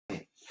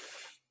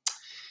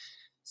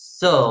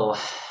So,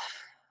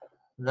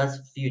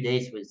 last few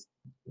days was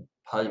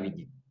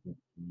probably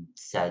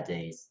sad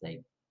days.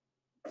 Like,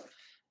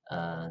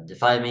 the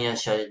 5 million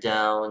shut it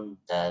down.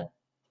 That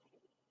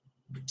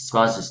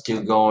Smosh is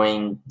still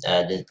going.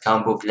 The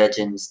comic book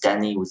legend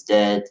Stanley was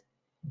dead.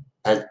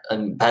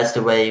 Passed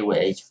away at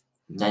age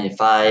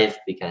 95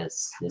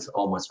 because he's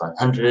almost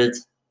 100.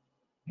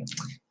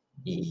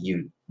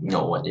 You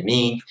know what I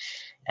mean.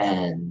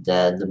 And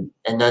the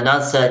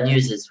not sad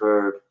news is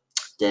for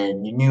the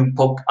new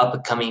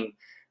upcoming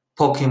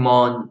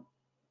Pokemon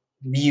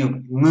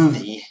View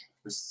movie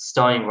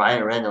starring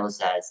Ryan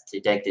Reynolds as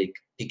Detective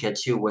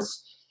Pikachu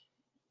was,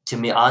 to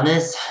be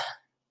honest,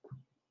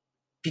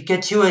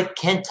 Pikachu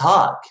can't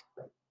talk.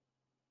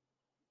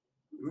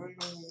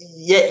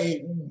 Yeah,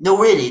 no,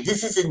 really,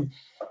 this isn't.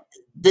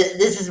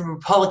 This is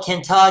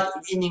Republican talk.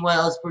 Anyone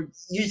else?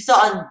 You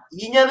saw,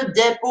 you never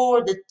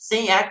Deadpool, the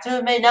same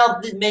actor made now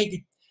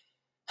made.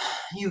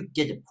 You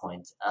get the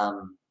point.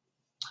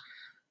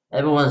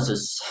 Everyone's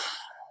just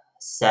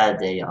sad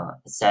day on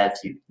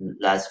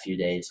last few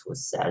days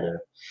was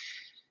sadder,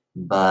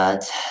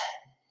 but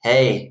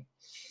hey,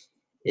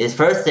 it's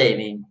first day. I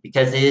mean,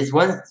 because it is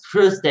one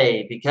first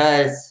day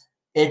because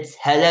it's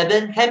Hala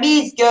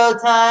Khamis go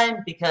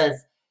time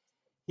because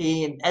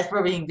he as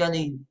probably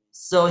gonna.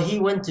 So he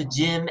went to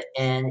gym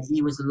and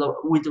he was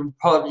with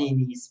probably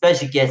the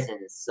special guests in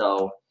it.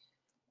 So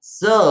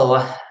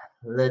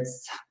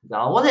let's go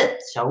on with it,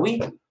 shall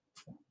we?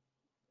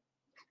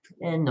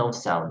 And no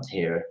sound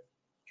here.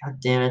 God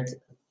damn it.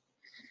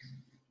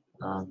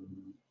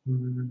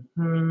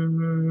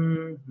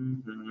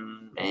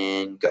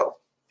 And go.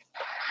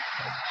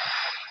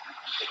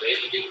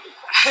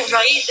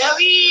 بعيد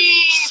أوي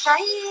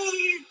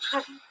بعيد.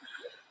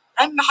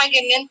 أهم حاجة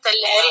إن أنت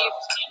اللي قريب.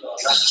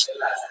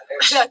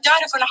 لو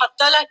تعرف أنا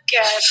حاطة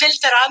لك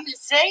فلتر عامل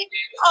إزاي؟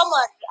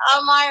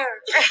 قمر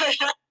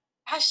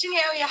وحشني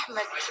أوي يا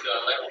أحمد.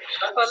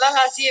 والله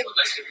العظيم.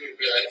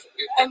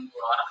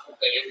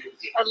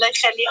 الله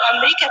يخليك.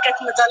 أمريكا كانت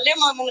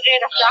مظلمة من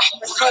غيرك يا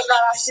أحمد والله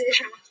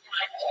العظيم.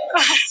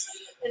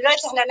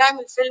 دلوقتي إحنا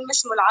نعمل فيلم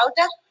اسمه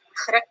العودة،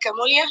 إخراج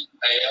كاموليا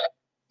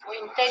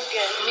وإنتاج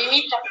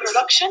ميميتا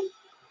برودكشن.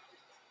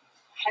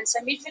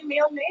 هنسميه فيلم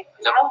ايه ولا ايه؟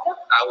 العودة؟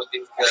 عودة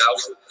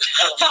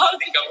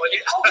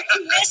كاموليا. عودة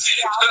النسر.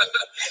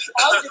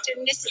 عودة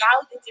النسر.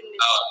 عودة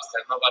النسر.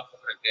 استنى بقى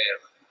الفترة الجاية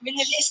من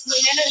الاسم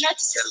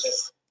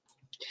الاسم.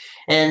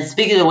 And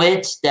speaking of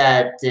which,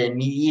 that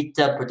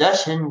Mimitta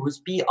production was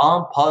be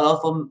on part of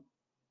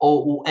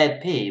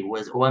OOP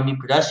was OMI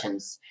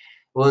Productions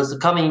was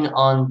coming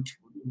on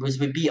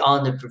would be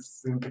on the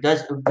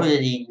production.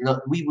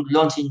 We would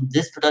launch in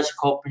this production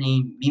company.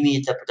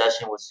 Mimitta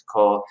Production was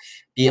called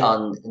be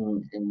on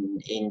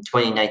in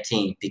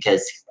 2019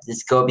 because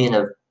this going to be in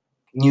a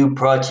new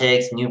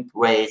projects, new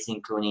ways,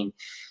 including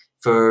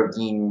for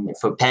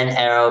Pan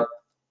Arab,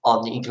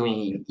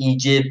 including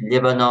Egypt,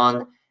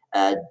 Lebanon,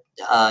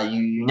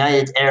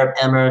 United Arab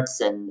Emirates,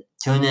 and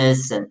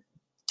Tunis and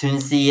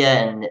Tunisia,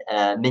 and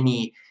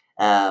many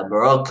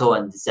Morocco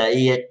and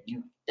Zaire.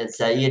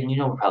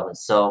 No problem.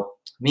 So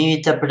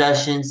Mimitta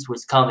Productions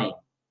was coming.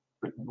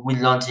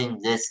 We're launching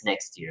this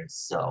next year.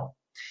 So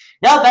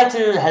now back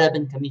to Hala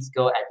Khamis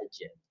go at the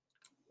gym.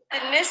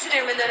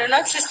 النسر من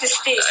الريناتس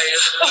ستيس.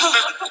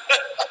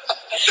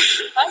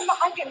 أهم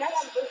حاجة إن أنا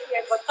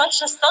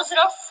مبطلش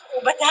أستظرف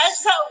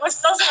وبتهزق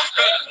وبستظرف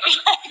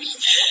تاني.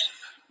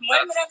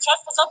 المهم أنا مش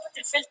عارفة أظبط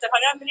الفلتر،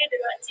 هنعمل إيه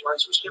دلوقتي؟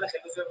 مش مشكلة،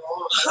 خليه زي ما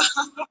هو.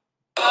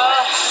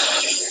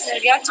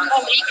 رجعت من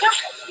أمريكا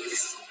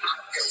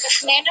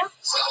تخنانة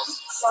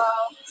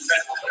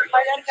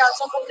وهرجع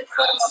أظبط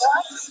الفورمة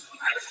بقى،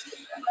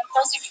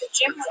 منتظم في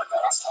الجيم وأبقى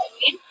ناس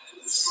حلوين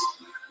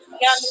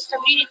نعمل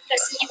تمرين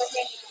التسليمة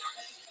تاني.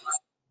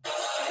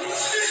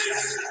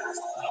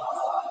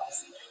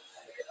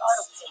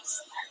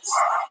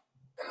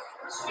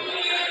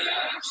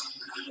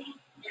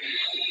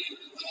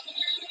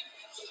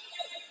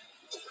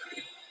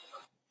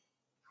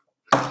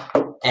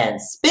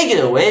 And speaking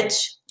of which,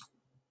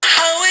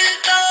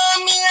 حاولت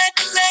أعملك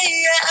زي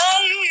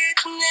أي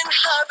اتنين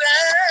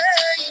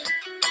حبايب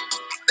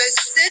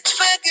بس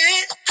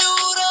اتفاجئت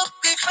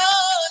ورد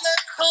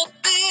فعلك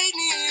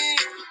خضني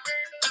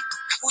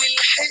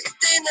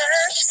ولحقت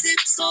نفسي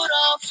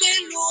بسرعة في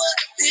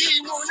الوقت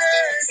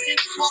المناسب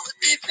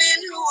فقت في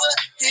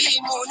الوقت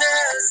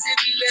المناسب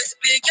لا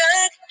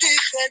بجد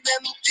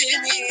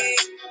خدمتني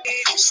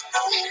مش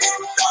ده اللي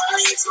انت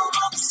عايزه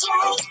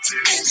مبسوط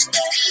مش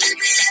ده اللي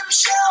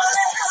بيمشي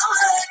على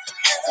هواك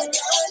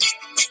انا عليك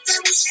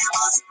بتمشي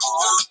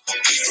مظبوط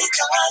بيك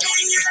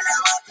عليا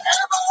لما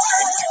ابقى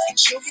معاك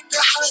شفت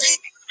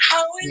حالك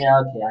حاولت.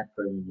 Yeah, okay, I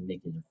couldn't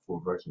make it a full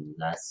version of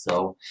that, so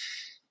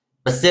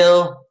but still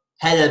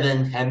Hala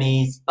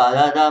Khamis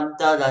ba-da-dum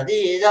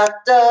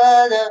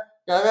da-da-dee-da-da-da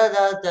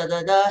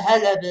da-da-da-da-da-da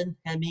Hala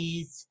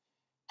Khamis.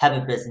 Have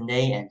a pleasant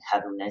day and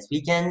have a nice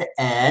weekend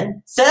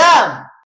and salam!